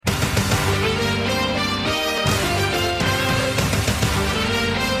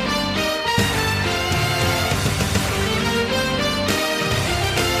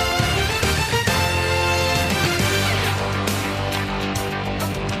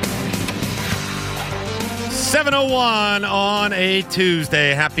7:01 on a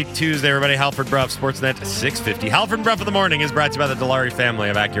Tuesday. Happy Tuesday, everybody. Halford Bruff, Sportsnet 650. Halford Bruff of the Morning is brought to you by the Dilawri family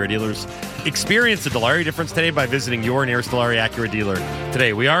of Acura dealers. Experience the Dilawri difference today by visiting your nearest Dilawri Acura dealer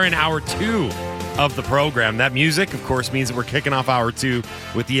today. We are in hour 2 of the program. That music, of course, means that we're kicking off hour 2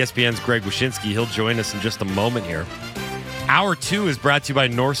 with ESPN's Greg Wyshynski. He'll join us in just a moment here. Hour 2 is brought to you by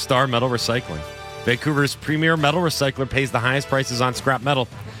North Star Metal Recycling. Vancouver's premier metal recycler pays the highest prices on scrap metal.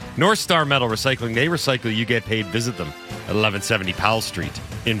 North Star Metal Recycling, they recycle, you get paid. Visit them at 1170 Powell Street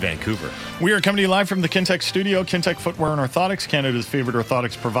in Vancouver. We are coming to you live from the Kintec studio. Kintec Footwear and Orthotics, Canada's favorite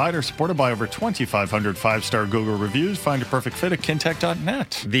orthotics provider, supported by over 2,500 five-star Google reviews. Find your perfect fit at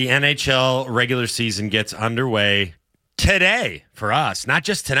kintec.net. The NHL regular season gets underway today for us. Not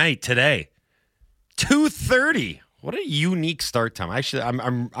just tonight, today. 2:30. What a unique start time. Actually,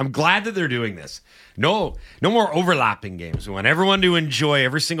 I'm glad that they're doing this. No more overlapping games. We want everyone to enjoy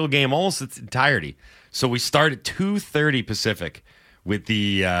every single game, almost its entirety. So we start at 2:30 Pacific with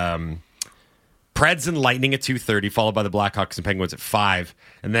the Preds and Lightning at 2:30, followed by the Blackhawks and Penguins at 5,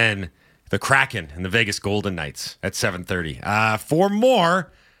 and then the Kraken and the Vegas Golden Knights at 7:30. For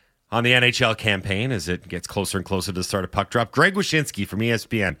more on the NHL campaign as it gets closer and closer to the start of puck drop, Greg Wyshynski from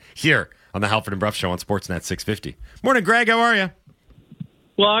ESPN here on the Halford and Bruff Show on Sportsnet 650. Morning, Greg. How are you?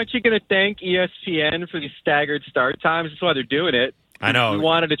 Well, aren't you going to thank ESPN for these staggered start times? That's why they're doing it. I know. We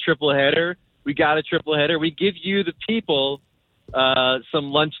wanted a triple header. We got a triple header. We give you, the people,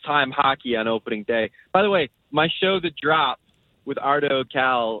 some lunchtime hockey on opening day. By the way, my show, The Drop, with Ardo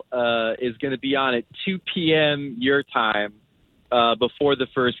Cal, is going to be on at 2 p.m. your time before the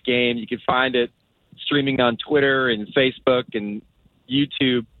first game. You can find it streaming on Twitter and Facebook and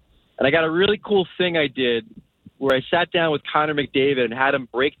YouTube. And I got a really cool thing I did where I sat down with Connor McDavid and had him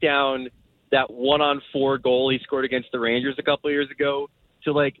break down that 1-on-4 goal he scored against the Rangers a couple of years ago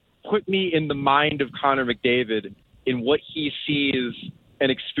to, like, put me in the mind of Connor McDavid in what he sees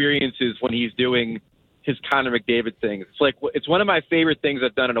and experiences when he's doing his Connor McDavid thing. It's one of my favorite things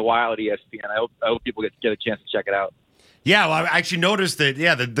I've done in a while at ESPN. I hope people get a chance to check it out. Yeah, well, I actually noticed that,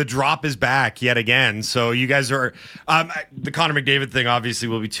 the drop is back yet again. So you guys are, the Connor McDavid thing, obviously,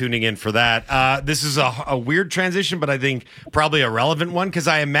 we'll be tuning in for that. This is a weird transition, but I think probably a relevant one, because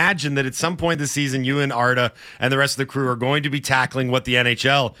I imagine that at some point this season, you and Arda and the rest of the crew are going to be tackling what the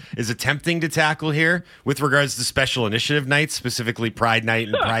NHL is attempting to tackle here with regards to special initiative nights, specifically Pride Night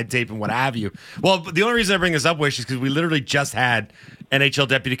and Pride Tape and what have you. Well, the only reason I bring this up, Wish, is because we literally just had NHL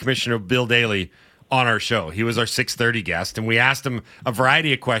Deputy Commissioner Bill Daly on our show. He was our 6:30 guest, and we asked him a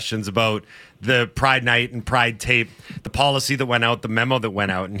variety of questions about the Pride Night and Pride Tape, the policy that went out, the memo that went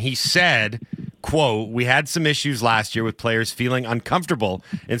out, and he said, quote, "We had some issues last year with players feeling uncomfortable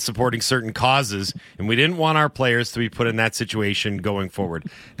in supporting certain causes, and we didn't want our players to be put in that situation going forward."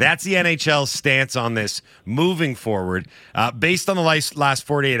 That's the NHL's stance on this moving forward. Based on the last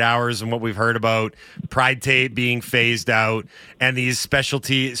 48 hours and what we've heard about Pride Tape being phased out and these special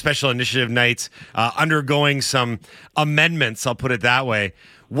initiative nights undergoing some amendments, I'll put it that way.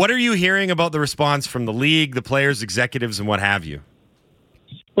 What are you hearing about the response from the league, the players, executives, and what have you?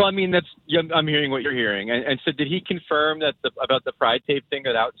 Well, I mean, I'm hearing what you're hearing. And so did he confirm that about the Pride Tape thing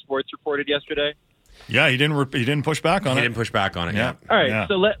that Outsports reported yesterday? Yeah, he didn't push back on it. He didn't push back on it. Yeah. All right. Yeah.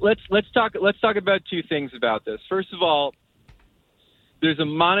 So let's talk about two things about this. First of all, there's a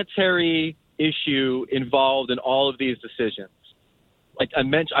monetary issue involved in all of these decisions. Like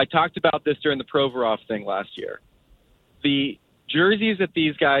I talked about this during the Provorov thing last year. The jerseys that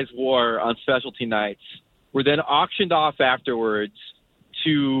these guys wore on specialty nights were then auctioned off afterwards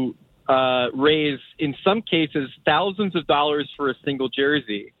to raise, in some cases, thousands of dollars for a single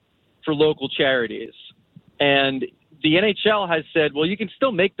jersey for local charities. And the NHL has said, well, you can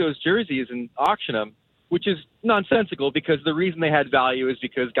still make those jerseys and auction them, which is nonsensical because the reason they had value is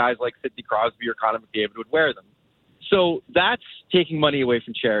because guys like Sidney Crosby or Connor McDavid would wear them. So that's taking money away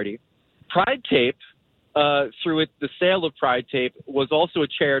from charity. Pride Tape, through the sale of Pride Tape, was also a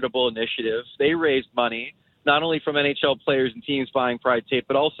charitable initiative. They raised money, not only from NHL players and teams buying Pride Tape,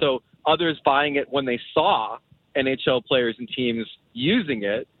 but also others buying it when they saw NHL players and teams using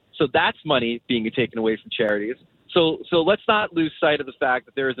it. So that's money being taken away from charities. So let's not lose sight of the fact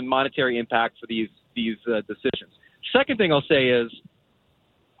that there is a monetary impact for these decisions. Second thing I'll say is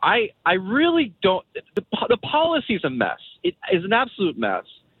I really don't – the policy is a mess. It is an absolute mess,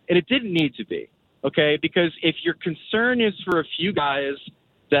 and it didn't need to be, okay? Because if your concern is for a few guys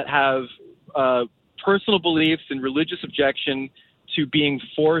that have personal beliefs and religious objection to being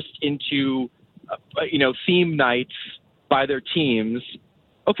forced into, theme nights by their teams,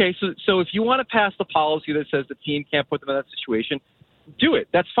 okay, so if you want to pass the policy that says the team can't put them in that situation, do it.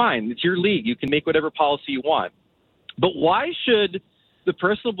 That's fine. It's your league. You can make whatever policy you want. But why should the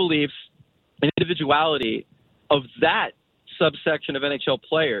personal beliefs and individuality of that subsection of NHL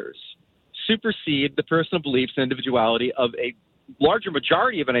players supersede the personal beliefs and individuality of a larger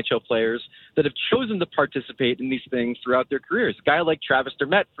majority of NHL players that have chosen to participate in these things throughout their careers? A guy like Travis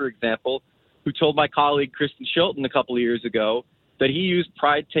Dermott, for example, who told my colleague Kristen Shilton a couple of years ago that he used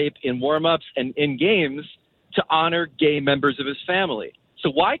pride tape in warm-ups and in games to honor gay members of his family. So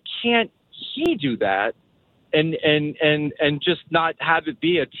why can't he do that and just not have it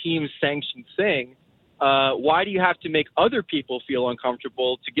be a team-sanctioned thing? Why do you have to make other people feel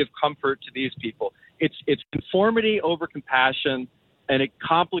uncomfortable to give comfort to these people? It's conformity over compassion, and it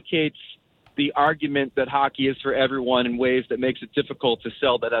complicates the argument that hockey is for everyone in ways that makes it difficult to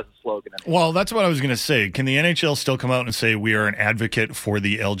sell that as a slogan. Well, that's what I was going to say. Can the NHL still come out and say we are an advocate for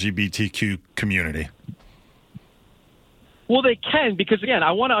the LGBTQ community? Well, they can, because, again,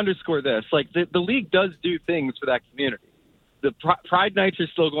 I want to underscore this. Like, the league does do things for that community. The Pride Nights are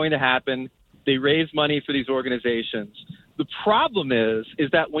still going to happen. They raise money for these organizations. The problem is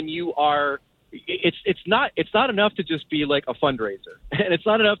that when you are – it's not enough to just be like a fundraiser. And it's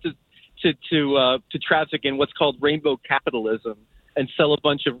not enough to traffic in what's called rainbow capitalism and sell a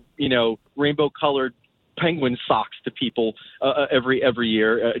bunch of, rainbow-colored penguin socks to people every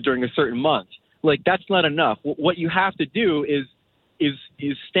year during a certain month. Like, that's not enough. What you have to do is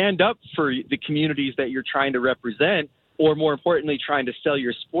stand up for the communities that you're trying to represent, or more importantly, trying to sell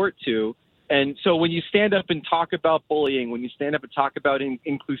your sport to. And so when you stand up and talk about bullying, when you stand up and talk about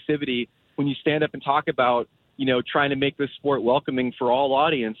inclusivity, when you stand up and talk about, trying to make this sport welcoming for all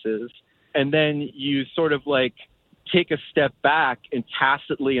audiences, and then you sort of like take a step back and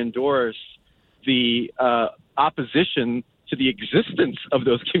tacitly endorse the opposition to the existence of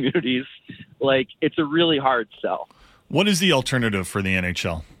those communities, like, it's a really hard sell. What is the alternative for the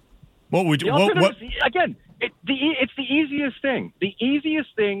NHL? What would you? Again, it's the easiest thing. The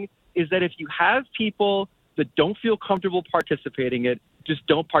easiest thing is that if you have people that don't feel comfortable participating in it, just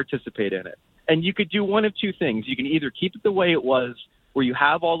don't participate in it. And you could do one of two things. You can either keep it the way it was, where you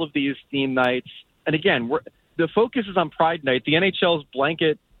have all of these theme nights. And again, the focus is on Pride Night. The NHL's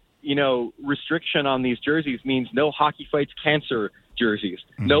blanket, restriction on these jerseys means no hockey fights cancer jerseys,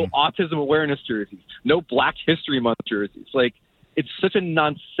 no autism awareness jerseys, no Black History Month jerseys. Like, it's such a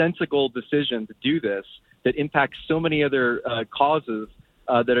nonsensical decision to do this that impacts so many other causes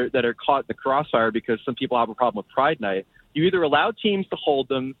that are caught in the crossfire because some people have a problem with Pride Night. You either allow teams to hold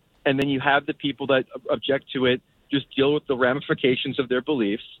them, and then you have the people that object to it just deal with the ramifications of their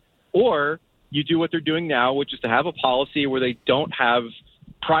beliefs, or you do what they're doing now, which is to have a policy where they don't have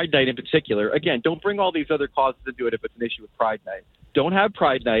Pride Night in particular. Again, don't bring all these other causes into it if it's an issue with Pride Night. Don't have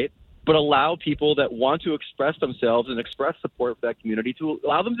Pride Night, but allow people that want to express themselves and express support for that community to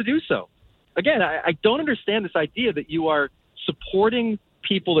allow them to do so. Again, I don't understand this idea that you are supporting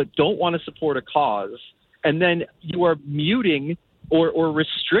people that don't want to support a cause, and then you are muting or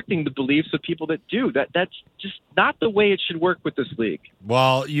restricting the beliefs of people that do. That's just not the way it should work with this league.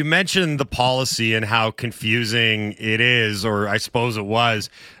 Well, you mentioned the policy and how confusing it is, or I suppose it was.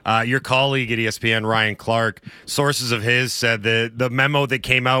 Your colleague at ESPN, Ryan Clark, sources of his said that the memo that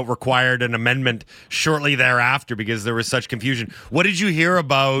came out required an amendment shortly thereafter because there was such confusion. What did you hear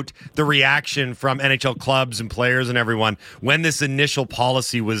about the reaction from NHL clubs and players and everyone when this initial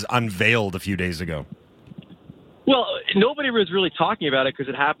policy was unveiled a few days ago? Well, nobody was really talking about it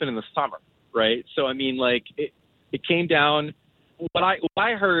because it happened in the summer, right? So, I mean, like, it came down. What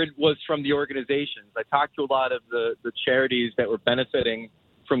I heard was from the organizations. I talked to a lot of the charities that were benefiting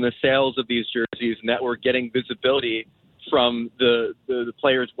from the sales of these jerseys and that were getting visibility from the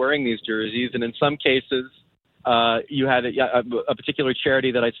players wearing these jerseys. And in some cases, you had a particular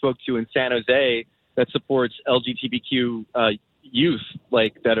charity that I spoke to in San Jose that supports LGBTQ youth,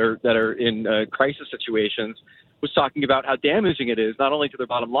 like that are in crisis situations, was talking about how damaging it is, not only to their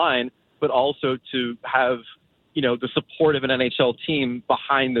bottom line, but also to have, the support of an NHL team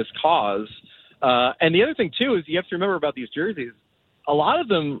behind this cause. And the other thing, too, is you have to remember about these jerseys. A lot of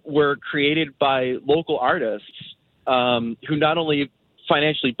them were created by local artists who not only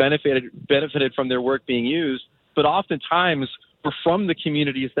financially benefited from their work being used, but oftentimes were from the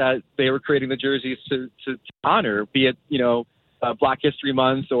communities that they were creating the jerseys to honor, be it, Black History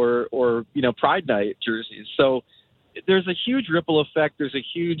Month or Pride Night jerseys. So there's a huge ripple effect. There's a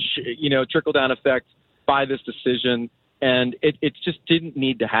huge, trickle down effect by this decision. And it just didn't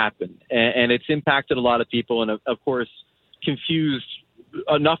need to happen. And it's impacted a lot of people and, of course, confused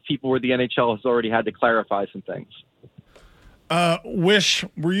enough people where the NHL has already had to clarify some things. Wish,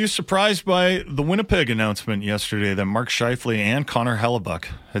 were you surprised by the Winnipeg announcement yesterday that Mark Scheifele and Connor Hellebuck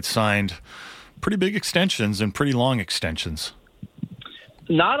had signed pretty big extensions and pretty long extensions?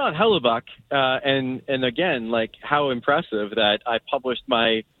 Not on Hellebuck, and again, like, how impressive that I published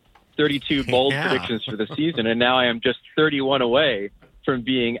my 32 bold predictions for the season, and now I am just 31 away from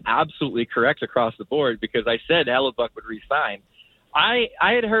being absolutely correct across the board because I said Hellebuck would re-sign. I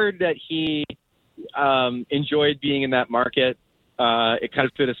had heard that he enjoyed being in that market. It kind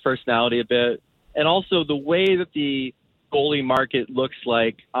of fit his personality a bit. And also the way that the goalie market looks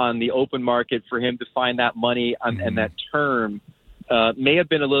like on the open market for him to find that money and that term may have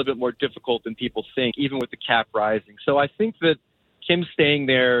been a little bit more difficult than people think, even with the cap rising. So I think that him staying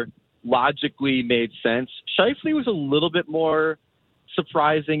there logically made sense. Scheifele was a little bit more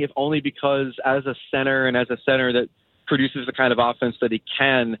surprising, if only because as a center that produces the kind of offense that he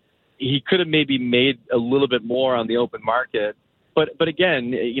can, he could have maybe made a little bit more on the open market. But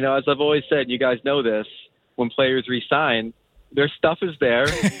again, as I've always said, you guys know this, when players re-sign, their stuff is there.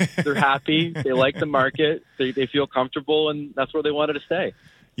 They're happy. They like the market. They feel comfortable, and that's where they wanted to stay.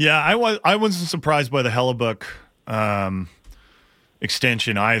 Yeah, I wasn't surprised by the Hellebuck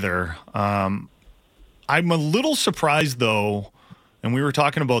extension either. I'm a little surprised, though, and we were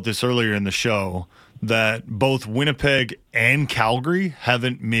talking about this earlier in the show, that both Winnipeg and Calgary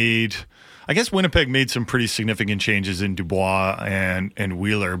haven't made – I guess Winnipeg made some pretty significant changes in Dubois and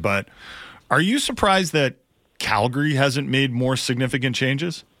Wheeler, but are you surprised that Calgary hasn't made more significant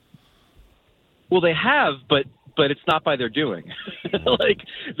changes? Well, they have, but it's not by their doing. Like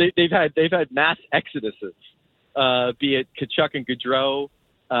they've had mass exoduses, be it Tkachuk and Gaudreau,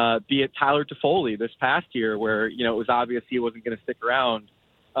 be it Tyler Toffoli this past year, where it was obvious he wasn't going to stick around.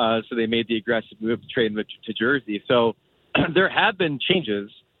 So they made the aggressive move to trade him to Jersey. So there have been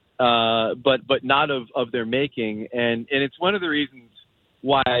changes, but not of their making. And it's one of the reasons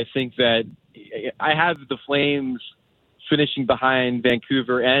why I think that I have the Flames finishing behind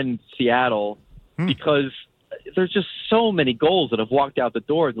Vancouver and Seattle because there's just so many goals that have walked out the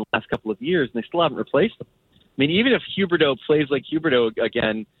door in the last couple of years, and they still haven't replaced them. I mean, even if Huberdeau plays like Huberdeau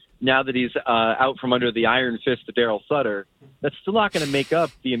again, now that he's out from under the iron fist of Darryl Sutter, that's still not going to make up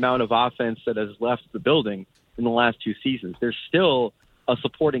the amount of offense that has left the building in the last two seasons. There's still a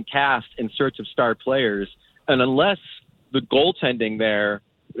supporting cast in search of star players, and unless the goaltending there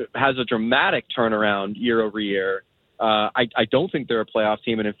has a dramatic turnaround year over year, I don't think they're a playoff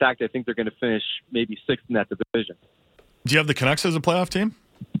team, and in fact, I think they're going to finish maybe sixth in that division. Do you have the Canucks as a playoff team?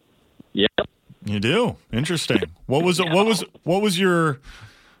 Yeah, you do. Interesting. What was the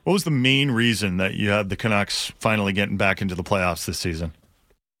main reason that you had the Canucks finally getting back into the playoffs this season?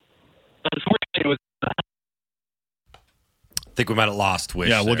 Unfortunately, I think we might have lost Wish.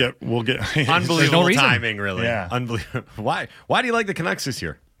 Yeah, we'll get unbelievable timing, really. Yeah. Unbelievable. Why do you like the Canucks this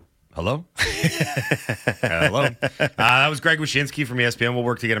year? Hello? Hello. That was Greg Wyshynski from ESPN. We'll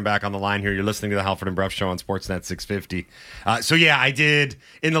work to get him back on the line here. You're listening to the Halford and Brough Show on Sportsnet 650. So, yeah, I did,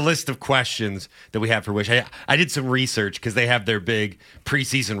 in the list of questions that we have for Wish, I did some research because they have their big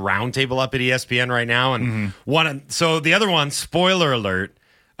preseason roundtable up at ESPN right now. And so the other one, spoiler alert,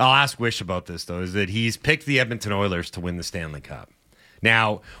 I'll ask Wish about this, though, is that he's picked the Edmonton Oilers to win the Stanley Cup.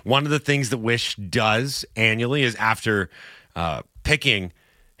 Now, one of the things that Wish does annually is after picking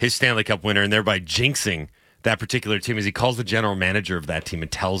his Stanley Cup winner and thereby jinxing that particular team, is he calls the general manager of that team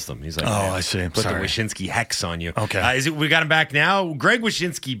and tells them. He's like, I see. Put the Wyshynski hex on you. Okay. We got him back now? Greg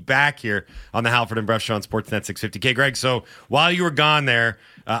Wyshynski back here on the Halford and Brough Show on Sportsnet 650. Okay, Greg, so while you were gone there,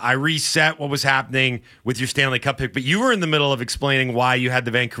 I reset what was happening with your Stanley Cup pick, but you were in the middle of explaining why you had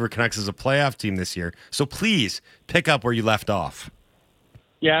the Vancouver Canucks as a playoff team this year. So please pick up where you left off.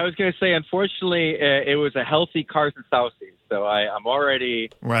 Yeah, I was going to say, unfortunately, it was a healthy Carson Southey, so I'm already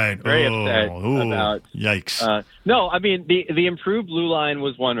very upset about. Yikes! No, I mean the improved blue line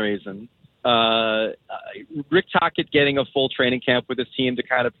was one reason. Rick Tocchet getting a full training camp with his team to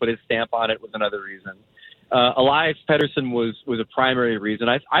kind of put his stamp on it was another reason. Elias Pettersson was a primary reason.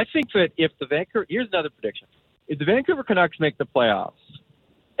 I think that if here's another prediction: if the Vancouver Canucks make the playoffs,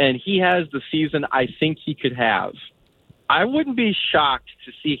 and he has the season I think he could have, I wouldn't be shocked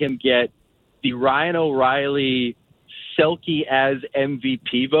to see him get the Ryan O'Reilly Selke as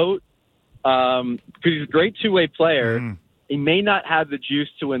MVP vote because he's a great two-way player. He may not have the juice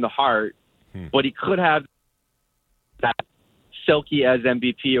to win the Hart, but he could have that Selke as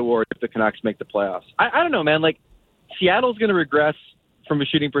MVP award if the Canucks make the playoffs. I don't know, man. Like, Seattle's going to regress from a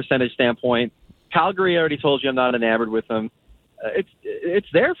shooting percentage standpoint. Calgary, I already told you I'm not enamored with them. It's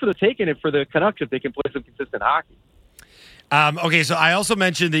there for the taking it for the Canucks if they can play some consistent hockey. Okay, so I also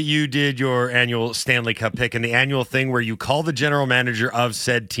mentioned that you did your annual Stanley Cup pick and the annual thing where you call the general manager of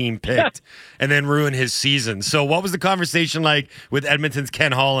said team picked and then ruin his season. So what was the conversation like with Edmonton's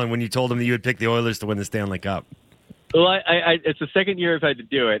Ken Holland when you told him that you would pick the Oilers to win the Stanley Cup? Well, it's the second year I've had to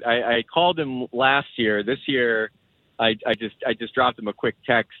do it. I called him last year. This year, I just dropped him a quick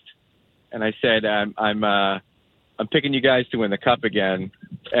text, and I said, I'm picking you guys to win the Cup again.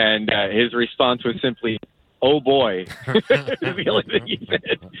 And his response was simply, "Oh boy," is the only thing he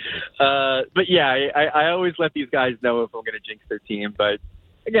said. But yeah, I always let these guys know if I'm going to jinx their team. But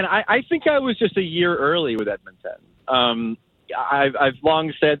again, I think I was just a year early with Edmonton. I've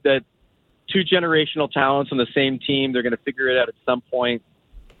long said that two generational talents on the same team, they're going to figure it out at some point.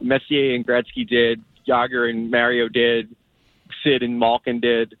 Messier and Gretzky did, Jagr and Mario did, Sid and Malkin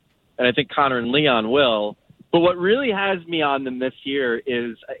did, and I think Connor and Leon will. But what really has me on them this year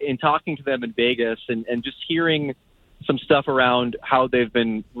is in talking to them in Vegas and just hearing some stuff around how they've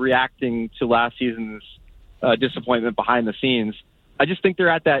been reacting to last season's disappointment behind the scenes. I just think they're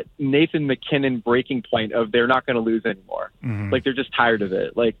at that Nathan McKinnon breaking point of they're not going to lose anymore. Mm-hmm. Like they're just tired of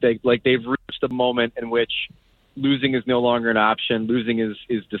it. Like they've reached a moment in which losing is no longer an option. Losing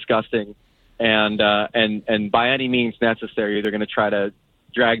is disgusting, and by any means necessary, they're going to try to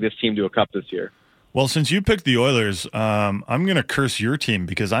drag this team to a cup this year. Well, since you picked the Oilers, I'm going to curse your team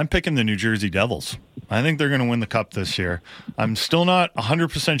because I'm picking the New Jersey Devils. I think they're going to win the Cup this year. I'm still not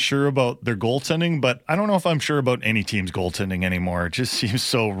 100% sure about their goaltending, but I don't know if I'm sure about any team's goaltending anymore. It just seems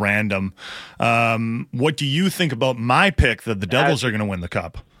so random. What do you think about my pick that the Devils are going to win the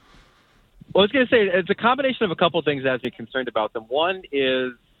Cup? Well, I was going to say it's a combination of a couple of things that has me concerned about them. One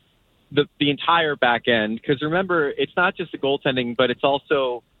is the entire back end, because remember, it's not just the goaltending, but it's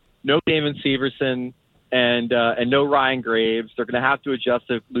also no Damon Severson and no Ryan Graves. They're going to have to adjust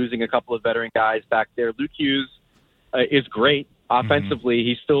to losing a couple of veteran guys back there. Luke Hughes is great offensively. Mm-hmm.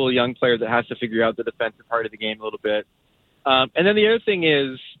 He's still a young player that has to figure out the defensive part of the game a little bit. And then the other thing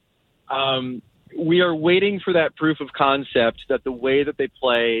is we are waiting for that proof of concept that the way that they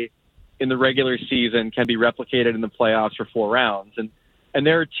play in the regular season can be replicated in the playoffs for 4 rounds. And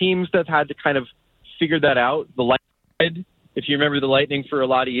there are teams that have had to kind of figure that out. The Lightning, if you remember the Lightning for a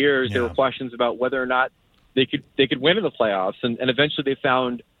lot of years, there were questions about whether or not they could win in the playoffs. And eventually they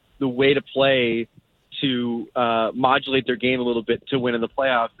found the way to play to modulate their game a little bit to win in the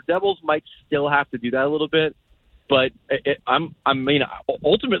playoffs. The Devils might still have to do that a little bit. But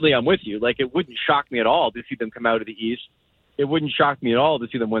ultimately, I'm with you. Like, it wouldn't shock me at all to see them come out of the East. It wouldn't shock me at all to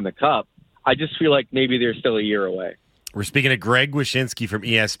see them win the Cup. I just feel like maybe they're still a year away. We're speaking to Greg Wyshynski from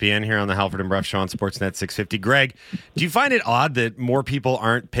ESPN here on the Halford and Bruff Show on Sportsnet 650. Greg, do you find it odd that more people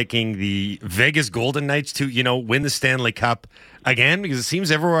aren't picking the Vegas Golden Knights to, win the Stanley Cup again? Because it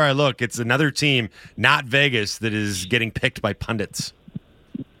seems everywhere I look, it's another team, not Vegas, that is getting picked by pundits.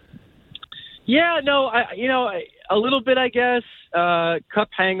 Yeah, no, a little bit, I guess. Cup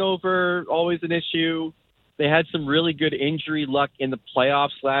hangover, always an issue. They had some really good injury luck in the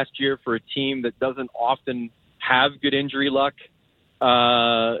playoffs last year for a team that doesn't often have good injury luck.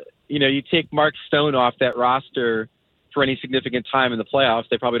 You take Mark Stone off that roster for any significant time in the playoffs,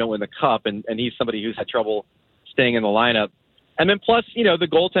 they probably don't win the Cup, and he's somebody who's had trouble staying in the lineup. And then plus, the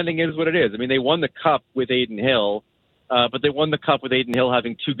goaltending is what it is. I mean, they won the Cup with Adin Hill, but they won the Cup with Adin Hill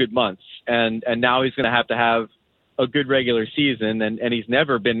having 2 good months, and now he's going to have a good regular season, and he's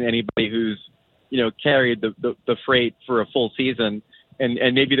never been anybody who's carried the freight for a full season,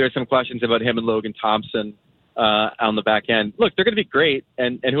 and maybe there's some questions about him and Logan Thompson on the back end. Look, they're going to be great,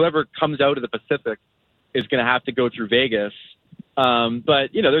 and whoever comes out of the Pacific is going to have to go through Vegas. But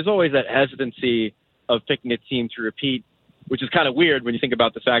there's always that hesitancy of picking a team to repeat, which is kind of weird when you think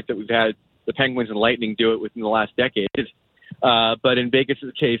about the fact that we've had the Penguins and Lightning do it within the last decade. But in Vegas'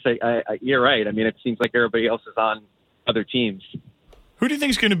 case, you're right. I mean, it seems like everybody else is on other teams. Who do you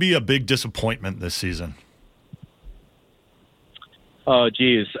think is going to be a big disappointment this season? Oh,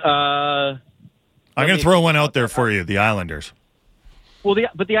 geez. I'm going to throw one out there for you, the Islanders. Well,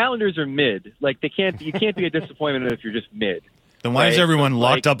 but the Islanders are mid. Like, you can't be a disappointment if you're just mid. Then why is everyone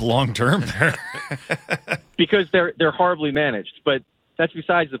locked up long term there? Because they're horribly managed. But that's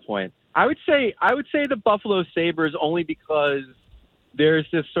besides the point. I would say the Buffalo Sabres only because there's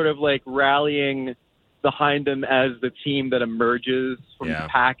this sort of like rallying behind them as the team that emerges from the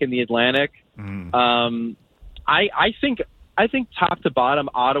pack in the Atlantic. Mm. I think top to bottom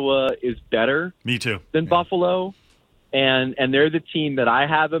Ottawa is better. Me too. Than Buffalo, and they're the team that I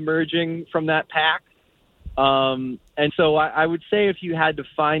have emerging from that pack. And so I would say if you had to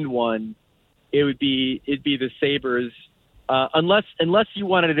find one, it'd be the Sabres, unless you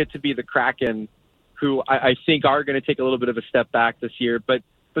wanted it to be the Kraken, who I think are going to take a little bit of a step back this year, but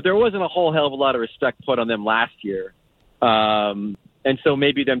there wasn't a whole hell of a lot of respect put on them last year. And so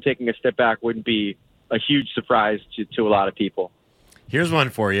maybe them taking a step back wouldn't be a huge surprise to a lot of people. Here's one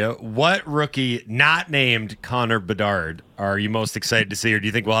for you. What rookie not named Connor Bedard are you most excited to see, or do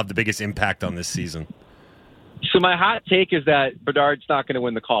you think will have the biggest impact on this season? So my hot take is that Bedard's not going to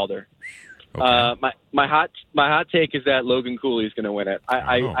win the Calder. Okay. My hot take is that Logan Cooley is going to win it.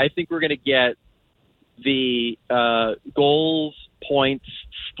 I think we're going to get the goals points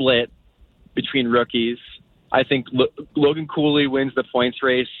split between rookies. I think Logan Cooley wins the points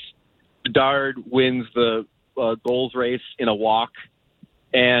race. Bedard wins the goals race in a walk,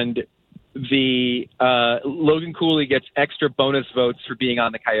 and the Logan Cooley gets extra bonus votes for being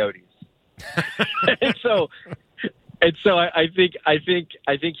on the Coyotes. and so I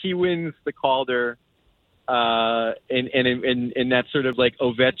think he wins the Calder in that sort of like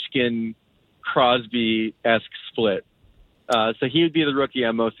Ovechkin Crosby-esque split. So he would be the rookie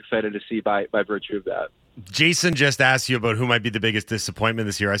I'm most excited to see by virtue of that. Jason just asked you about who might be the biggest disappointment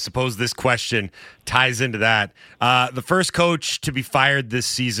this year. I suppose this question ties into that. The first coach to be fired this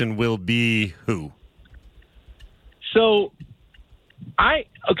season will be who? So,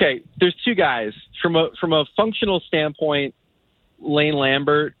 there's two guys. From a functional standpoint, Lane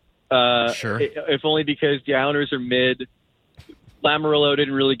Lambert. Sure. If only because the Islanders are mid. Lamoriello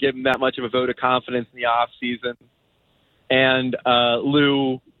didn't really give him that much of a vote of confidence in the offseason. And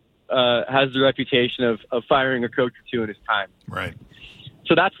Lou has the reputation of firing a coach or two in his time. Right.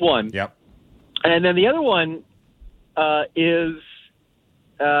 So that's one. Yep. And then the other one is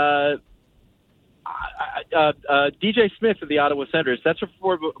DJ Smith of the Ottawa Senators. That's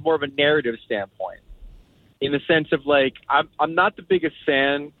more of a narrative standpoint, in the sense of like I'm not the biggest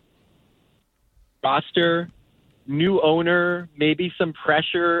fan. Roster, new owner, maybe some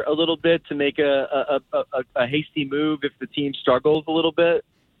pressure a little bit to make a hasty move if the team struggles a little bit.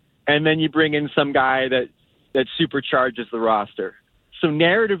 And then you bring in some guy that supercharges the roster. So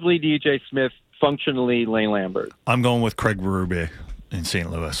narratively, DJ Smith, functionally, Lane Lambert. I'm going with Craig Berube in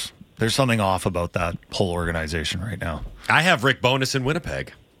St. Louis. There's something off about that whole organization right now. I have Rick Bowness in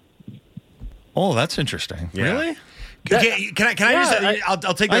Winnipeg. Oh, that's interesting. Yeah. Really? Can I just?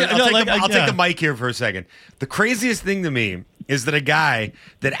 I'll take the mic here for a second. The craziest thing to me is that a guy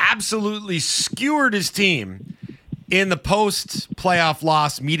that absolutely skewered his team in the post-playoff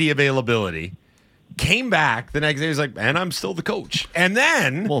loss media availability came back the next day. He was like, "And I'm still the coach." And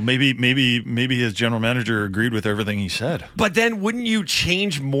then, well, maybe his general manager agreed with everything he said. But then, wouldn't you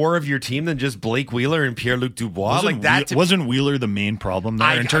change more of your team than just Blake Wheeler and Pierre-Luc Dubois? Wasn't Wheeler the main problem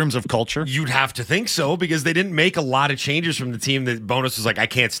there in terms of culture? You'd have to think so, because they didn't make a lot of changes from the team. That Bowness was like, "I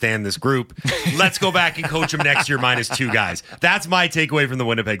can't stand this group. Let's go back and coach them next year minus two guys." That's my takeaway from the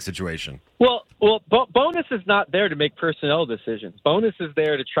Winnipeg situation. Well, Bowness is not there to make personnel decisions. Bowness is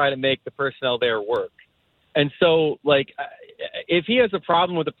there to try to make the personnel there work. And so, like, if he has a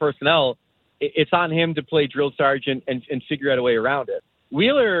problem with the personnel, it's on him to play drill sergeant and figure out a way around it.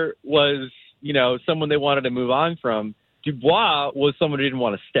 Wheeler was, someone they wanted to move on from. Dubois was someone who didn't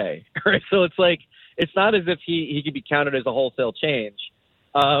want to stay. Right? So it's like, it's not as if he could be counted as a wholesale change.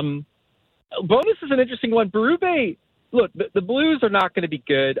 Bowness is an interesting one. Berube, look, the Blues are not going to be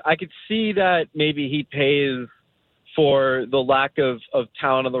good. I could see that maybe he pays for the lack of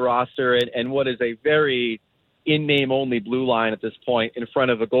talent on the roster and what is a very in-name only blue line at this point in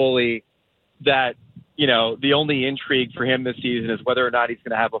front of a goalie that, the only intrigue for him this season is whether or not he's going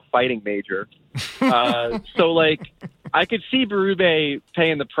to have a fighting major. So, like, I could see Berube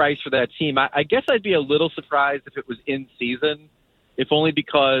paying the price for that team. I guess I'd be a little surprised if it was in season, if only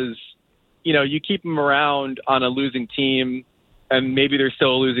because, you keep him around on a losing team, and maybe they're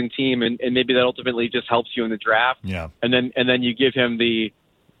still a losing team, and maybe that ultimately just helps you in the draft. Yeah. And then you give him the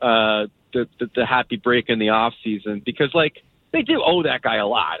happy break in the off season, because like they do owe that guy a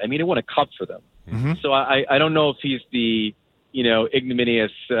lot. I mean, he won a cup for them. Mm-hmm. So I don't know if he's the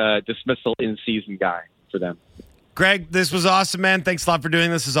ignominious dismissal in season guy for them. Greg, this was awesome, man. Thanks a lot for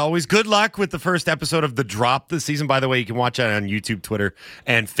doing this as always. Good luck with the first episode of The Drop this season. By the way, you can watch that on YouTube, Twitter,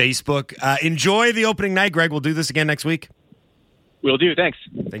 and Facebook. Enjoy the opening night, Greg. We'll do this again next week. Will do. Thanks.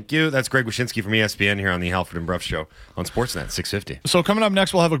 Thank you. That's Greg Wyshynski from ESPN here on the Halford and Brough Show on Sportsnet 650. So coming up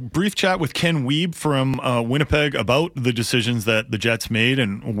next, we'll have a brief chat with Ken Wiebe from Winnipeg about the decisions that the Jets made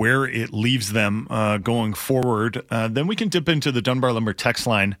and where it leaves them going forward. Then we can dip into the Dunbar Lumber text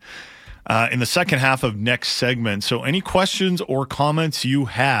line in the second half of next segment. So any questions or comments you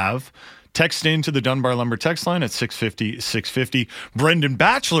have, text into the Dunbar Lumber text line at 650-650. Brendan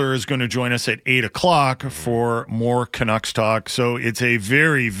Batchelor is going to join us at 8 o'clock for more Canucks talk. So it's a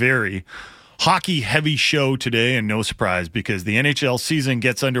very, very hockey-heavy show today, and no surprise because the NHL season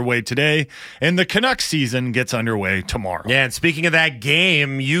gets underway today, and the Canucks season gets underway tomorrow. Yeah, and speaking of that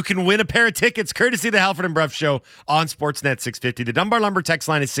game, you can win a pair of tickets courtesy of the Halford and Bruff Show on Sportsnet 650. The Dunbar Lumber text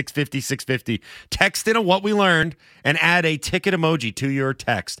line is 650-650. Text in a what we learned and add a ticket emoji to your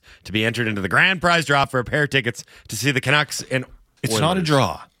text to be entered into the grand prize draw for a pair of tickets to see the Canucks and It's Oilers. not a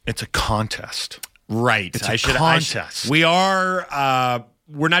draw. It's a contest. Right. It's a contest. We are...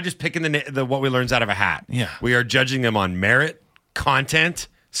 we're not just picking the what we learns out of a hat. Yeah. We are judging them on merit, content,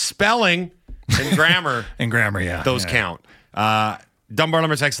 spelling, and grammar. And grammar, yeah. Those count. Dunbar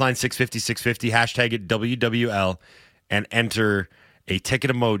Lumber text line 650-650, hashtag it WWL, and enter a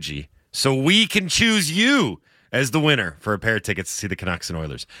ticket emoji so we can choose you as the winner for a pair of tickets to see the Canucks and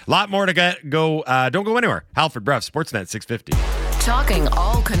Oilers. A lot more to go. Don't go anywhere. Halford Bruff, Sportsnet 650. Talking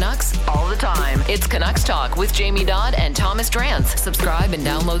all Canucks all the time. It's Canucks Talk with Jamie Dodd and Thomas Drance. Subscribe and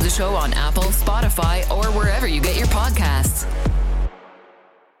download the show on Apple, Spotify, or wherever you get your podcasts.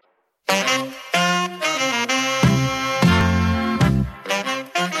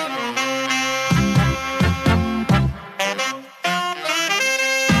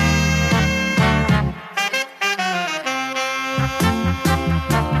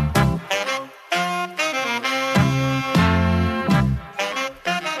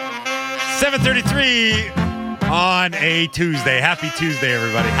 On a Tuesday. Happy Tuesday,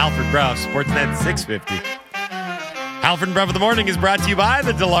 everybody. Halford Bruff, Sportsnet 650. Halford and Bruff of the Morning is brought to you by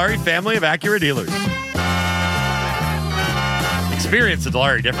the Dilawri family of Acura dealers. Experience the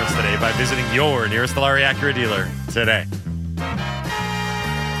Dilawri difference today by visiting your nearest Dilawri Acura dealer today.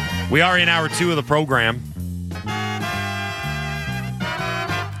 We are in hour 2 of the program.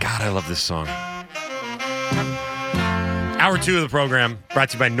 God, I love this song. Hour 2 of the program brought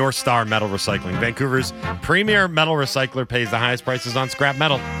to you by North Star Metal Recycling. Vancouver's premier metal recycler pays the highest prices on scrap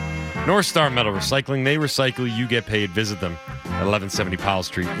metal. North Star Metal Recycling, they recycle, you get paid. Visit them at 1170 Powell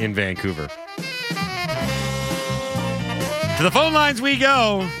Street in Vancouver. To the phone lines we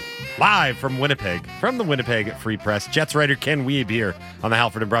go. Live from Winnipeg, from the Winnipeg Free Press. Jets writer Ken Wiebe here on the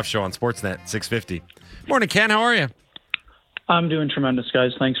Halford and Bruff Show on Sportsnet 650. Morning, Ken. How are you? I'm doing tremendous,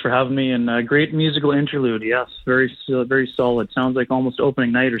 guys. Thanks for having me. And great musical interlude. Yes, very solid. Sounds like almost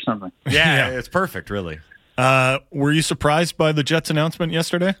opening night or something. Yeah, it's perfect, really. Were you surprised by the Jets announcement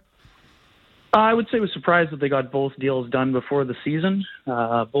yesterday? I would say I was surprised that they got both deals done before the season.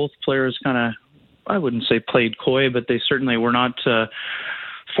 Both players kind of, I wouldn't say played coy, but they certainly were not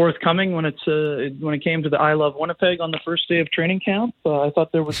forthcoming when it came to the I Love Winnipeg on the first day of training camp. I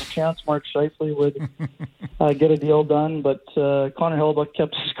thought there was a chance Mark Scheifele would get a deal done, but Connor Hellebuyck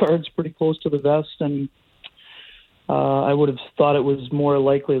kept his cards pretty close to the vest, and I would have thought it was more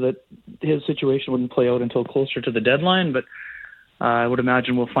likely that his situation wouldn't play out until closer to the deadline, but I would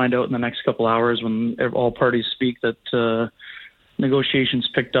imagine we'll find out in the next couple hours when all parties speak that negotiations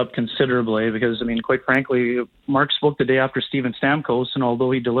picked up considerably because, I mean, quite frankly, Mark spoke the day after Steven Stamkos, and although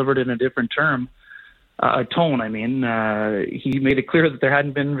he delivered in a different tone, he made it clear that there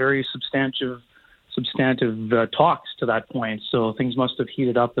hadn't been very substantive talks to that point. So things must have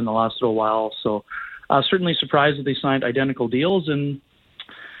heated up in the last little while. So certainly surprised that they signed identical deals. And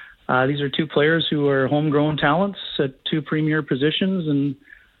these are two players who are homegrown talents at two premier positions. And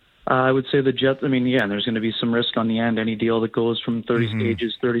I would say the Jets, there's going to be some risk on the end, any deal that goes from 30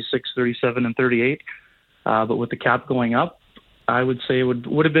 stages, 36, 37, and 38. But with the cap going up, I would say it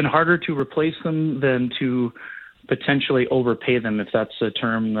would have been harder to replace them than to potentially overpay them, if that's a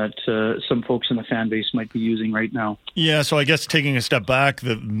term that some folks in the fan base might be using right now. Yeah, so I guess taking a step back,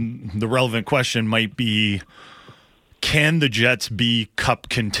 the relevant question might be, can the Jets be cup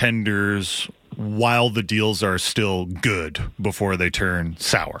contenders while the deals are still good before they turn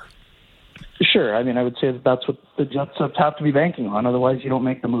sour? Sure. I would say that's what the Jets have to be banking on. Otherwise, you don't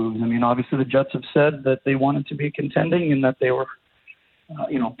make the moves. Obviously, the Jets have said that they wanted to be contending and that they were,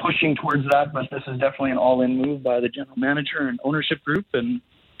 pushing towards that. But this is definitely an all-in move by the general manager and ownership group. And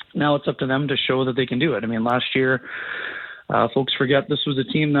now it's up to them to show that they can do it. Last year, folks forget this was a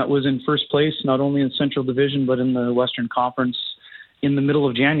team that was in first place, not only in Central Division, but in the Western Conference in the middle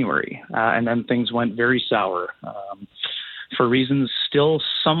of January. And then things went very sour. For reasons still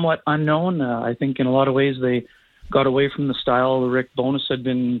somewhat unknown. I think in a lot of ways they got away from the style Rick Bowness had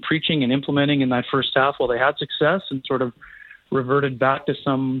been preaching and implementing in that first half while they had success, and sort of reverted back to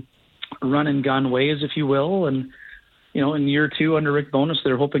some run-and-gun ways, if you will. And, in year two under Rick Bowness,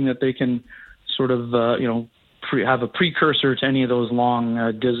 they're hoping that they can sort of, have a precursor to any of those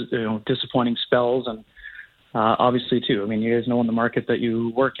long, disappointing spells. And obviously, too, you guys know in the market that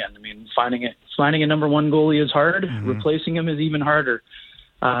you work in. Finding a number one goalie is hard. Mm-hmm. Replacing him is even harder.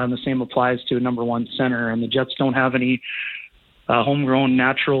 And the same applies to a number one center. And the Jets don't have any homegrown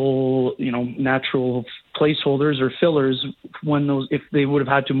natural placeholders or fillers if they would have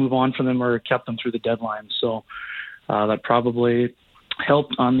had to move on from them or kept them through the deadline. So that probably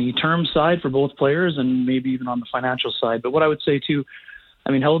helped on the term side for both players and maybe even on the financial side. But what I would say too,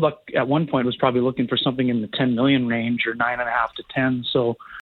 I mean, Hellebuyck at one point was probably looking for something in the 10 million range or 9.5 to 10. So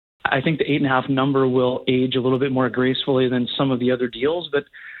I think the 8.5 number will age a little bit more gracefully than some of the other deals, but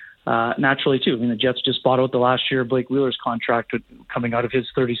naturally too. I mean, the Jets just bought out the last year of Blake Wheeler's contract coming out of his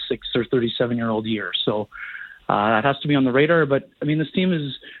 36 or 37-year-old year. So that has to be on the radar. But I mean, this team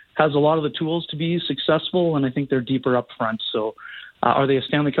has a lot of the tools to be successful, and I think they're deeper up front. So are they a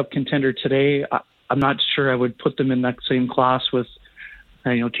Stanley Cup contender today? I'm not sure I would put them in that same class with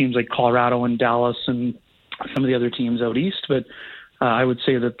teams like Colorado and Dallas and some of the other teams out east, but I would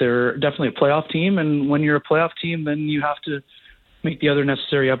say that they're definitely a playoff team, and when you're a playoff team, then you have to make the other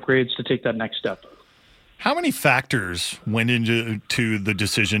necessary upgrades to take that next step. How many factors went into the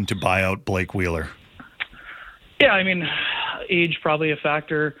decision to buy out Blake Wheeler? Yeah, I mean, age probably a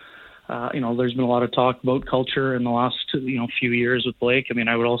factor. There's been a lot of talk about culture in the last few years with Blake. I mean,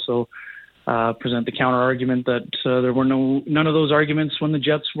 I would also present the counter argument that there were none of those arguments when the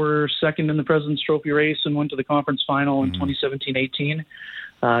Jets were second in the President's Trophy race and went to the conference final in 2017-18.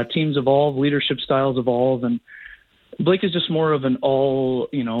 Teams evolve, leadership styles evolve, and Blake is just more of an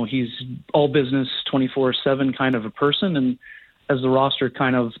he's all business 24/7 kind of a person. And as the roster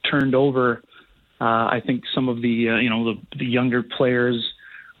kind of turned over, I think some of the younger players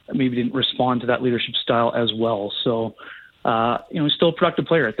maybe didn't respond to that leadership style as well. So, he's still a productive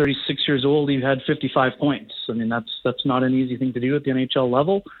player. At 36 years old, he had 55 points. I mean, that's not an easy thing to do at the NHL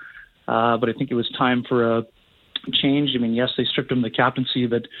level. But I think it was time for a change. I mean, yes, they stripped him of the captaincy,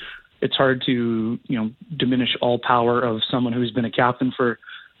 but it's hard to, diminish all power of someone who's been a captain for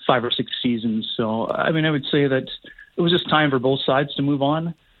 5 or 6 seasons. So, I mean, I would say that it was just time for both sides to move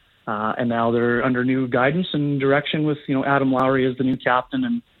on. And now they're under new guidance and direction with, Adam Lowry as the new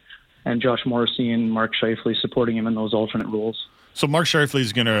captain and Josh Morrissey and Mark Scheifele supporting him in those alternate roles. So Mark Scheifele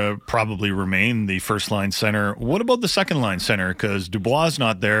is going to probably remain the first-line center. What about the second-line center? Because Dubois is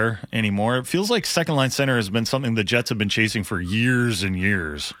not there anymore. It feels like second-line center has been something the Jets have been chasing for years and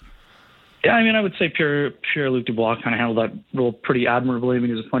years. Yeah, I mean, I would say Pierre-Luc Dubois kind of handled that role pretty admirably. I mean,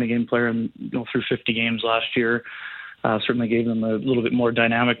 he was a 20-game player and through 50 games last year. Certainly gave them a little bit more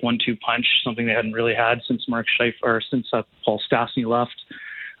dynamic 1-2 punch, something they hadn't really had since Paul Stastny left.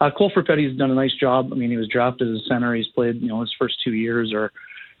 Cole Ferpetti's done a nice job. I mean, he was drafted as a center. He's played, his first 2 years or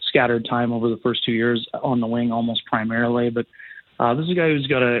scattered time over the first 2 years on the wing almost primarily. But this is a guy who's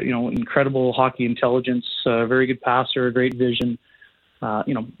got incredible hockey intelligence, very good passer, great vision.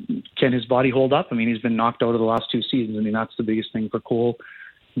 Can his body hold up? I mean, he's been knocked out of the last 2 seasons. I mean, that's the biggest thing for Cole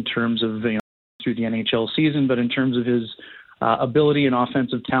in terms of, through the NHL season. But in terms of his ability and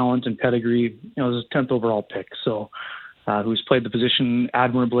offensive talent and pedigree, it was a 10th overall pick. So, who's played the position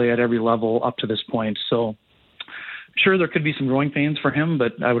admirably at every level up to this point. So sure, there could be some growing pains for him,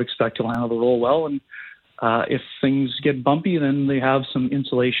 but I would expect he'll handle the role well. And if things get bumpy, then they have some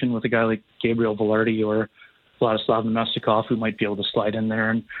insulation with a guy like Gabriel Velarde or Vladislav Namestnikov, who might be able to slide in there.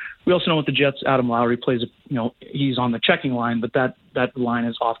 And we also know with the Jets, Adam Lowry plays, he's on the checking line, but that line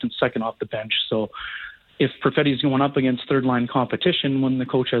is often second off the bench. So if Perfetti's going up against third-line competition when the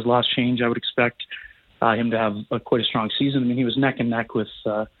coach has last change, I would expect him to have quite a strong season. I mean, he was neck and neck with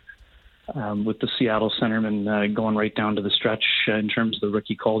the Seattle centerman going right down to the stretch in terms of the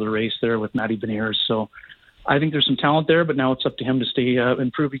rookie Calder race there with Matty Beniers. So I think there's some talent there, but now it's up to him to stay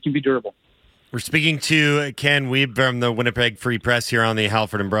and prove he can be durable. We're speaking to Ken Wiebe from the Winnipeg Free Press here on the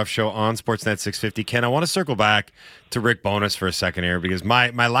Halford and Bruff Show on Sportsnet 650. Ken, I want to circle back to Rick Bowness for a second here because my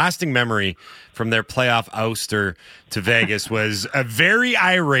lasting memory from their playoff ouster to Vegas was a very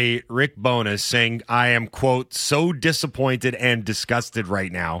irate Rick Bowness saying, I am, quote, so disappointed and disgusted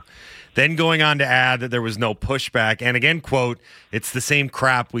right now. Then going on to add that there was no pushback. And again, quote, it's the same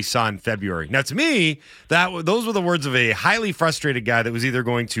crap we saw in February. Now, to me, those were the words of a highly frustrated guy that was either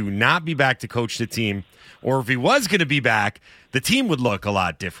going to not be back to coach the team, or if he was going to be back, the team would look a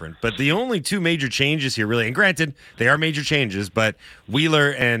lot different. But the only 2 major changes here, really, and granted, they are major changes, but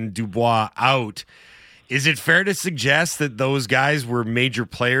Wheeler and Dubois out. Is it fair to suggest that those guys were major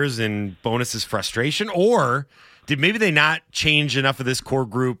players in Bowness's frustration, or did maybe they not change enough of this core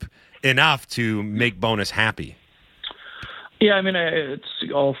group enough to make Bowness happy? Yeah, I mean, it's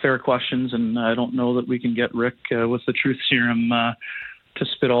all fair questions, and I don't know that we can get Rick with the truth serum to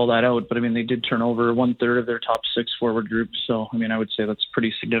spit all that out. But I mean, they did turn over 1/3 of their top 6 forward groups. So, I mean, I would say that's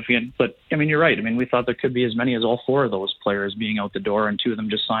pretty significant. But I mean, you're right. I mean, we thought there could be as many as all 4 of those players being out the door, and 2 of them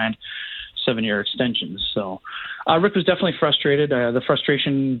just signed 7-year extensions. So Rick was definitely frustrated. The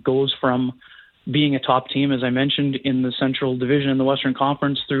frustration goes from being a top team, as I mentioned, in the Central Division in the Western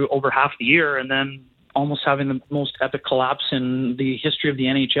Conference through over half the year, and then almost having the most epic collapse in the history of the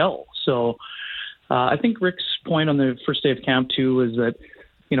NHL. So I think Rick's point on the first day of camp too is that,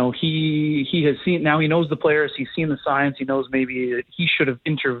 you know, he has seen, now he knows the players, he's seen the signs, he knows maybe that he should have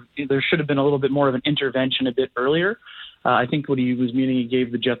there should have been a little bit more of an intervention a bit earlier. I think what he was meaning, he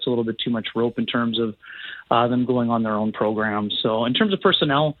gave the Jets a little bit too much rope in terms of them going on their own program. So in terms of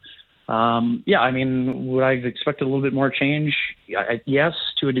personnel, I mean, would I have expected a little bit more change? Yes,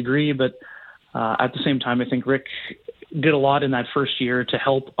 to a degree, but at the same time, I think Rick did a lot in that first year to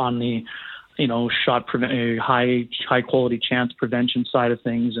help on the, you know, high quality chance prevention side of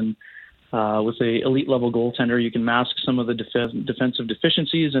things. And with a elite level goaltender, you can mask some of the defensive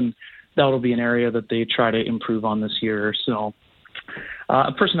deficiencies, and that'll be an area that they try to improve on this year. So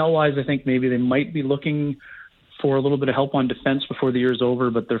personnel wise, I think maybe they might be looking for a little bit of help on defense before the year's over,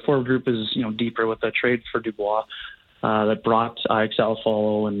 but their forward group is, you know, deeper with that trade for Dubois that brought Alex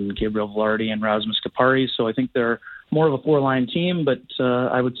Alfalo and Gabriel Velarde and Rasmus Kupari. So I think they're more of a 4-line team, but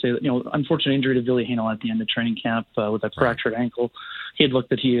I would say that, you know, unfortunate injury to Ville Heinola at the end of training camp with that fractured ankle. He had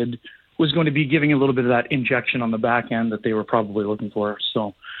looked that was going to be giving a little bit of that injection on the back end that they were probably looking for.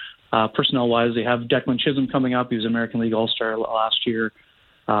 So personnel-wise, they have Declan Chisholm coming up. He was American League All-Star last year.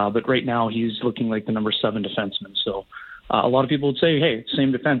 But right now he's looking like the number 7 defenseman. So a lot of people would say, hey,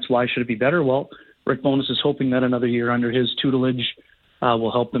 same defense, why should it be better? Well, Rick Bowness is hoping that another year under his tutelage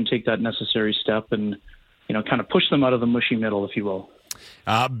will help them take that necessary step and, you know, kind of push them out of the mushy middle, if you will.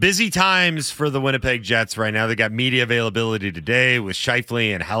 Busy times for the Winnipeg Jets right now. They got media availability today with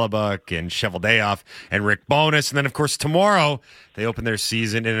Scheifele and Hellebuck and Cheveldayoff and Rick Bowness. And then, of course, tomorrow they open their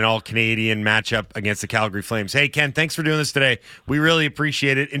season in an all-Canadian matchup against the Calgary Flames. Hey, Ken, thanks for doing this today. We really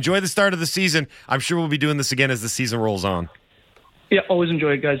appreciate it. Enjoy the start of the season. I'm sure we'll be doing this again as the season rolls on. Yeah, always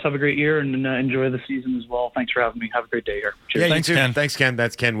enjoy it, guys. Have a great year and enjoy the season as well. Thanks for having me. Have a great day here. Cheers. Yeah, Thanks, Ken. Thanks, Ken.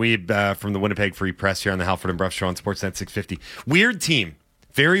 That's Ken Wiebe from the Winnipeg Free Press here on the Halford and Brough Show on Sportsnet 650. Weird team.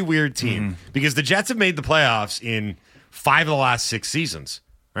 Very weird team. Because the Jets have made the playoffs in 5 of the last 6 seasons,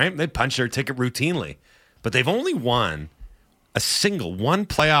 right? They punch their ticket routinely. But they've only won one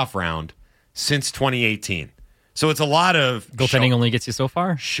playoff round since 2018. So it's a lot of goaltending only gets you so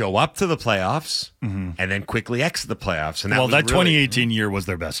far. Show up to the playoffs and then quickly exit the playoffs. And that 2018 year was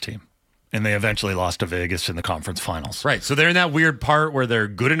their best team, and they eventually lost to Vegas in the conference finals. Right. So they're in that weird part where they're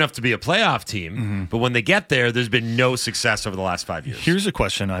good enough to be a playoff team, but when they get there, there's been no success over the last 5 years. Here's a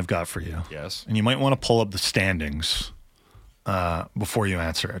question I've got for you. Yes. And you might want to pull up the standings before you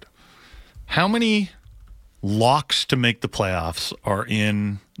answer it. How many locks to make the playoffs are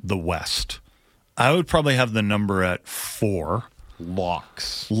in the West? I would probably have the number at 4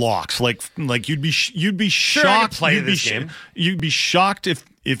 locks. Like you'd be shocked. Sure, I could play this game. You'd be shocked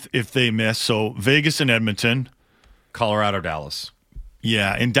if they miss. So Vegas and Edmonton, Colorado, Dallas.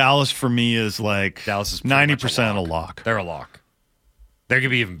 Yeah, and Dallas for me is like Dallas is 90% a lock. They're a lock. They're gonna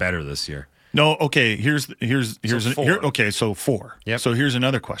be even better this year. No, okay. Here's So 4. Okay, so 4. Yep. So here's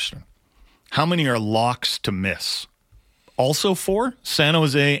another question: how many are locks to miss? Also 4: San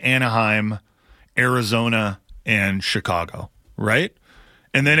Jose, Anaheim, Arizona, and Chicago, right?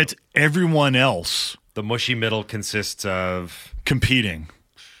 And then it's everyone else. The mushy middle consists of competing.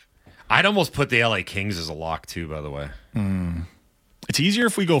 I'd almost put the LA Kings as a lock too, by the way. It's easier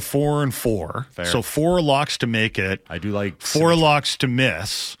if we go 4 and 4. Fair. So 4 locks to make it. I do like 4 locks to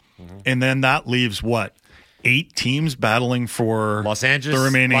miss. And then that leaves what? 8 teams battling for Los Angeles, the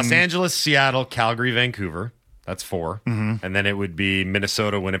remaining. Los Angeles, Seattle, Calgary, Vancouver. That's 4. And then it would be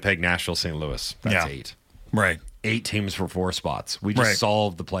Minnesota, Winnipeg, Nashville, St. Louis. That's 8. Right. 8 teams for 4 spots. We just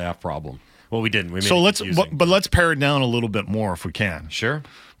solved the playoff problem. Well, we didn't. We made So it confusing. but let's pare it down a little bit more if we can. Sure.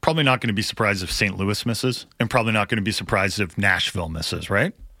 Probably not going to be surprised if St. Louis misses, and probably not going to be surprised if Nashville misses,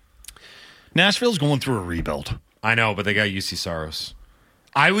 right? Nashville's going through a rebuild. I know, but they got UC Saros.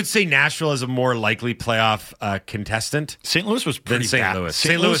 I would say Nashville is a more likely playoff contestant St. Louis was pretty than St. bad. Louis.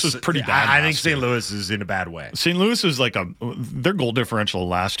 St. Louis was pretty bad. I think St. Louis is in a bad way. St. Louis is like their goal differential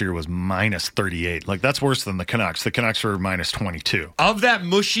last year was minus 38. Like that's worse than the Canucks. The Canucks were minus 22. Of that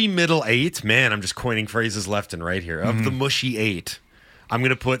mushy middle 8, man, I'm just coining phrases left and right here. Of the mushy 8, I'm going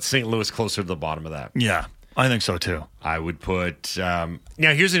to put St. Louis closer to the bottom of that. Yeah, I think so too. I would put now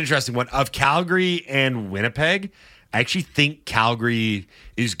here's an interesting one. Of Calgary and Winnipeg, I actually think Calgary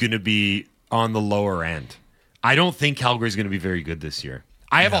is going to be on the lower end. I don't think Calgary's going to be very good this year.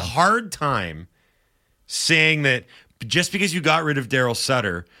 I have a hard time saying that just because you got rid of Daryl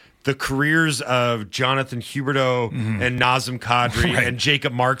Sutter, the careers of Jonathan Huberdeau and Nazem Kadri and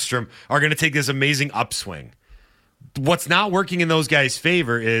Jacob Markstrom are going to take this amazing upswing. What's not working in those guys'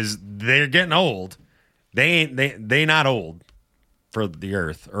 favor is they're getting old. They not old for the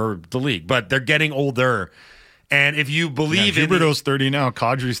earth or the league, but they're getting older. And if you believe Huberdeau's 30 now,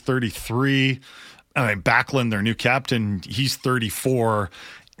 Kadri's 33. I mean, Backlund, their new captain, he's 34.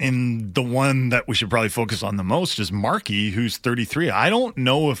 And the one that we should probably focus on the most is Markey, who's 33. I don't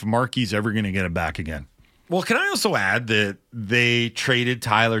know if Markey's ever going to get it back again. Well, can I also add that they traded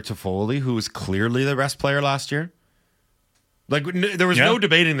Tyler Toffoli, who was clearly the best player last year? Like, there was no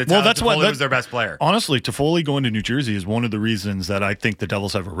debating that Tyler Toffoli was their best player. Honestly, Toffoli going to New Jersey is one of the reasons that I think the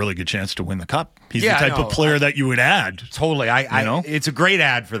Devils have a really good chance to win the Cup. He's the type of player that you would add. Totally. It's a great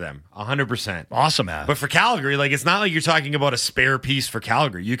ad for them, 100%. Awesome ad. But for Calgary, like, it's not like you're talking about a spare piece for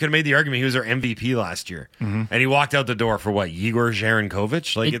Calgary. You could have made the argument he was our MVP last year. And he walked out the door for what, Igor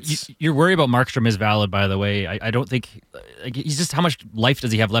Sharangovich? Like, your worry about Markstrom is valid, by the way. I don't think he's just, how much life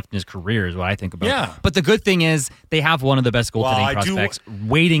does he have left in his career is what I think about. Yeah. But the good thing is they have one of the best goaltending prospects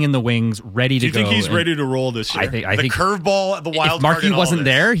waiting in the wings, ready to go. Do you think he's ready to roll this year? I think curveball, the wild if Markey wasn't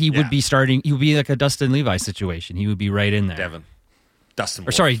there, he would be starting. He would be like a Dustin Levi situation. He would be right in there. Dustin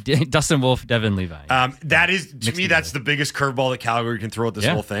Wolf. Dustin Wolf, Devin Levi. That is, to me, that's the biggest curveball that Calgary can throw at this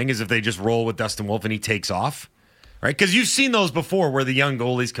whole thing, is if they just roll with Dustin Wolf and he takes off. Right? Because you've seen those before where the young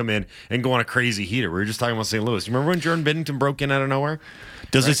goalies come in and go on a crazy heater. We were just talking about St. Louis. You remember when Jordan Binnington broke in out of nowhere?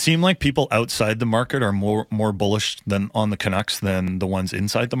 Does it seem like people outside the market are more bullish than on the Canucks than the ones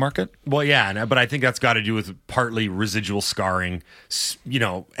inside the market? Well, yeah, but I think that's got to do with partly residual scarring,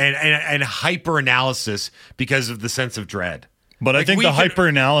 and hyper analysis because of the sense of dread. But I think the hyper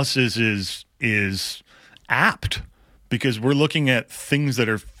analysis is apt because we're looking at things that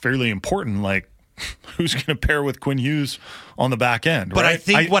are fairly important, like who's going to pair with Quinn Hughes on the back end. But right? I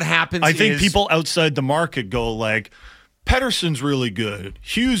think what happens I think people outside the market go like, Pettersson's really good.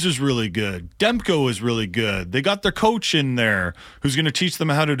 Hughes is really good. Demko is really good. They got their coach in there who's going to teach them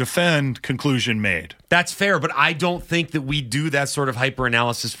how to defend. Conclusion made. That's fair, but I don't think that we do that sort of hyper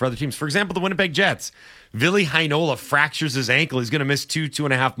analysis for other teams. For example, the Winnipeg Jets. Ville Heinola fractures his ankle. He's going to miss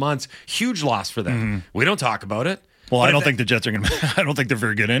 2.5 months. Huge loss for them. We don't talk about it. Well, I don't think the Jets are going to. I don't think they're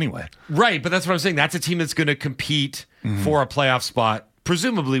very good anyway. Right, but that's what I'm saying. That's a team that's going to compete for a playoff spot,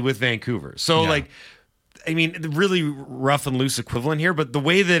 presumably with Vancouver. So, I mean, really rough and loose equivalent here, but the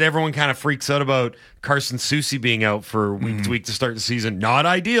way that everyone kind of freaks out about Carson Soucy being out for week to week to start the season, not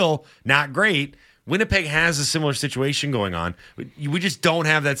ideal, not great. Winnipeg has a similar situation going on. We just don't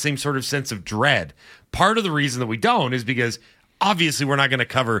have that same sort of sense of dread. Part of the reason that we don't is because obviously we're not going to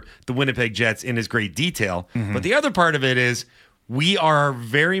cover the Winnipeg Jets in as great detail. But the other part of it is we are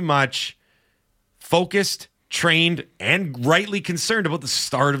very much focused, trained, and rightly concerned about the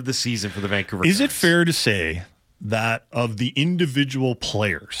start of the season for the Vancouver Canucks. Is it fair to say that of the individual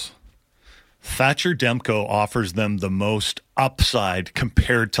players, Thatcher Demko offers them the most upside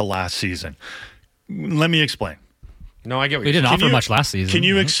compared to last season? Let me explain. No, I get what we didn't offer much last season.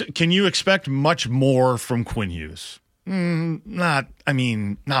 Can you expect much more from Quinn Hughes? Not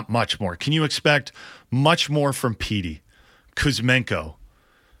much more. Can you expect much more from Petey, Kuzmenko,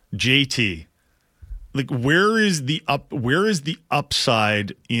 JT? Like, where is the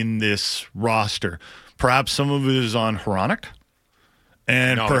upside in this roster? Perhaps some of it is on Hronek,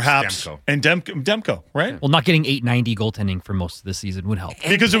 and perhaps Demko, right? Well, not getting 890 goaltending for most of the season would help.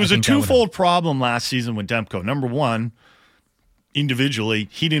 Because it was a twofold problem last season with Demko. Number one, individually,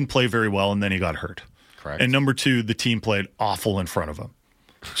 he didn't play very well, and then he got hurt. Correct. And number two, the team played awful in front of him.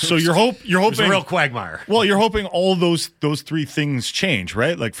 So you're hoping it was a real quagmire. Well, you're hoping all those three things change,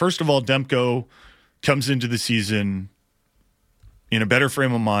 right? Like, first of all, Demko comes into the season in a better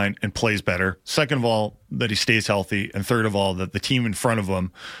frame of mind and plays better. Second of all, that he stays healthy. And third of all, that the team in front of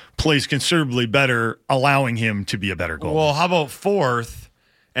him plays considerably better, allowing him to be a better goalie. Well, how about fourth?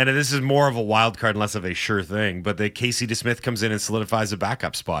 And this is more of a wild card, less of a sure thing, but that Casey DeSmith comes in and solidifies a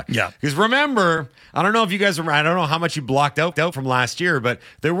backup spot. Yeah. Because remember, I don't know if you guys remember, I don't know how much you blocked out from last year, but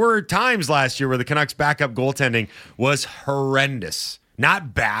there were times last year where the Canucks backup goaltending was horrendous.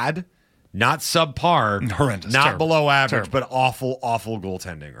 Not bad, not subpar, horrendous, not terrible, below average, terrible. but awful, awful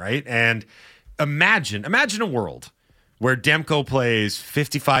goaltending, right? And imagine a world where Demko plays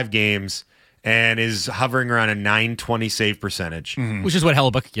 55 games and is hovering around a .920 save percentage. Which is what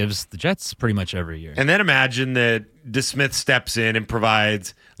Hellebuck gives the Jets pretty much every year. And then imagine that DeSmith steps in and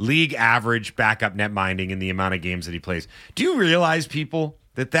provides league average backup net minding in the amount of games that he plays. Do you realize, people,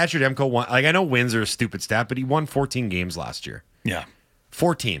 that Thatcher Demko won. Like, I know wins are a stupid stat, but he won 14 games last year. Yeah.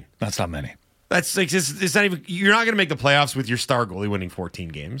 14. That's not many. That's like, it's not even, you're not going to make the playoffs with your star goalie winning 14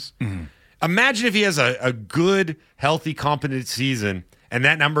 games. Mm-hmm. Imagine if he has a good, healthy, competent season and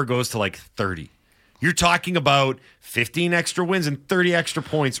that number goes to like 30. You're talking about 15 extra wins and 30 extra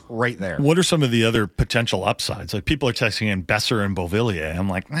points right there. What are some of the other potential upsides? Like, people are texting in Besser and Beauvillier. I'm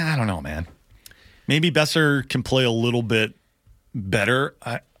like, I don't know, man. Maybe Besser can play a little bit better.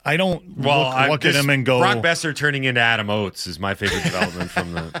 I don't look at him and go... Brock Besser turning into Adam Oates is my favorite development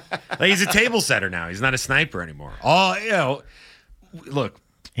from the... Like, he's a table setter now. He's not a sniper anymore. Look...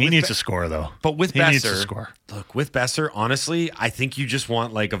 He needs to score, though. But with Besser... He needs to Besser... score. Look, with Besser, honestly, I think you just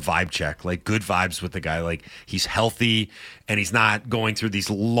want, like, a vibe check. Like, good vibes with the guy. Like, he's healthy, and he's not going through these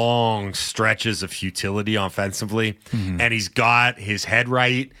long stretches of futility offensively. Mm-hmm. And he's got his head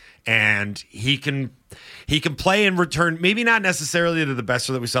right, and he can play and return, maybe not necessarily to the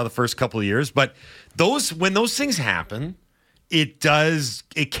Besser that we saw the first couple of years, but when those things happen, it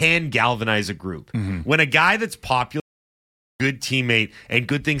can galvanize a group. Mm-hmm. When a guy that's popular, good teammate, and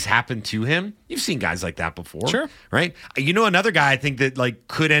good things happen to him, you've seen guys like that before. Sure. Right? You know, another guy I think that like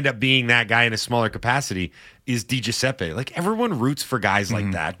could end up being that guy in a smaller capacity is Di Giuseppe. Like, everyone roots for guys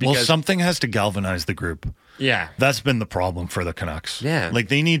like that. Well, something has to galvanize the group. Yeah. That's been the problem for the Canucks. Yeah. Like,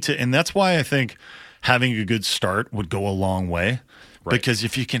 they need to, and that's why I think having a good start would go a long way. Right. Because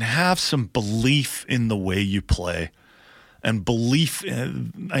if you can have some belief in the way you play, and belief,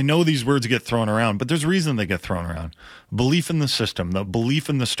 I know these words get thrown around, but there's a reason they get thrown around. Belief in the system, the belief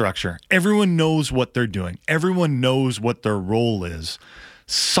in the structure. Everyone knows what they're doing. Everyone knows what their role is.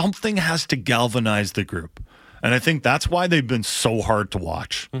 Something has to galvanize the group. And I think that's why they've been so hard to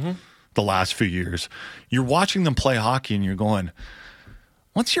watch the last few years. You're watching them play hockey and you're going,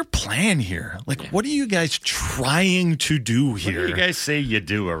 what's your plan here? Like, what are you guys trying to do here? What do you guys say you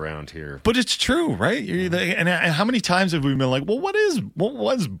do around here? But it's true, right? And how many times have we been like, well, what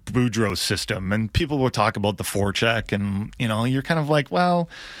was Boudreau's system? And people will talk about the forecheck, and, you know, you're kind of like, well,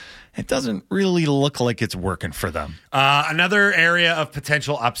 it doesn't really look like it's working for them. Another area of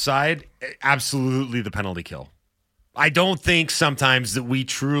potential upside, absolutely the penalty kill. I don't think sometimes that we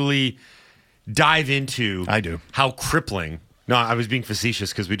truly dive into how crippling. No, I was being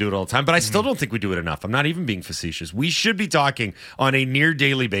facetious because we do it all the time, but I still don't think we do it enough. I'm not even being facetious. We should be talking on a near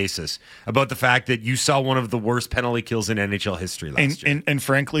daily basis about the fact that you saw one of the worst penalty kills in NHL history last year. And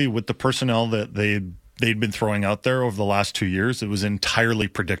frankly, with the personnel that they'd been throwing out there over the last 2 years, it was entirely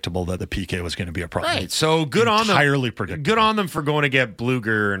predictable that the PK was going to be a problem. Right. So good on them. Entirely predictable. Good on them for going to get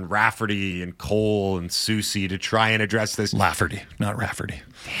Bluger and Rafferty and Cole and Susie to try and address this. Lafferty, not Rafferty.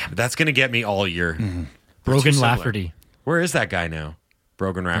 Damn, that's going to get me all year. Mm-hmm. Brogan Lafferty. Where is that guy now?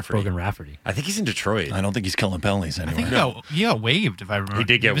 Brogan Rafferty. Brogan Rafferty. I think he's in Detroit. I don't think he's killing penalties anywhere. I think he got waived, if I remember. He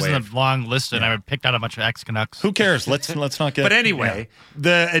did get waived. He was in a long list, and I picked out a bunch of ex-Canucks. Who cares? Let's not get... But anyway,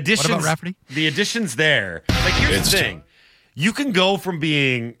 the additions... What about Rafferty? The additions there. Like, here's the thing. You can go from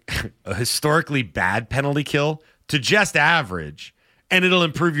being a historically bad penalty kill to just average, and it'll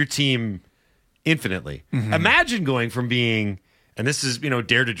improve your team infinitely. Mm-hmm. Imagine going from being, and this is,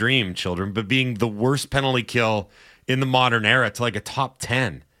 dare to dream, children, but being the worst penalty kill in the modern era to like a top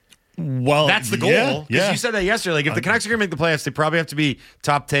 10. Well, that's the goal. Because you said that yesterday. Like, if the Canucks are going to make the playoffs, they probably have to be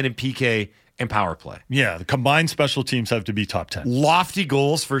top 10 in PK and power play. Yeah, the combined special teams have to be top 10. Lofty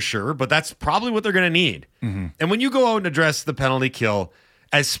goals for sure, but that's probably what they're going to need. Mm-hmm. And when you go out and address the penalty kill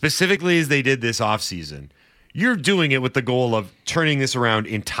as specifically as they did this offseason, you're doing it with the goal of turning this around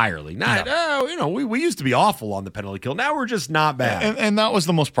entirely. Not, we used to be awful on the penalty kill. Now we're just not bad. And that was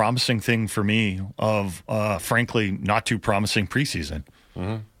the most promising thing for me of, frankly, not too promising preseason.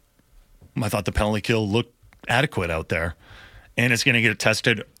 Mm-hmm. I thought the penalty kill looked adequate out there. And it's going to get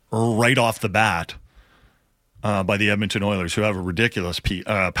tested right off the bat by the Edmonton Oilers, who have a ridiculous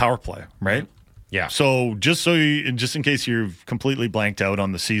power play, right? Yeah. So just in case you've completely blanked out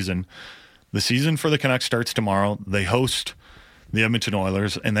on the season for the Canucks starts tomorrow. They host the Edmonton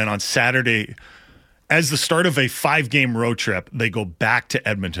Oilers, and then on Saturday, as the start of a 5-game road trip, they go back to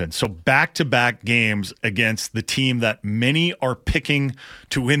Edmonton. So back-to-back games against the team that many are picking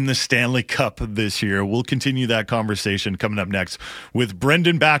to win the Stanley Cup this year. We'll continue that conversation coming up next with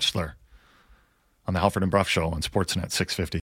Brendan Batchelor on the Halford and Bruff Show on Sportsnet 650.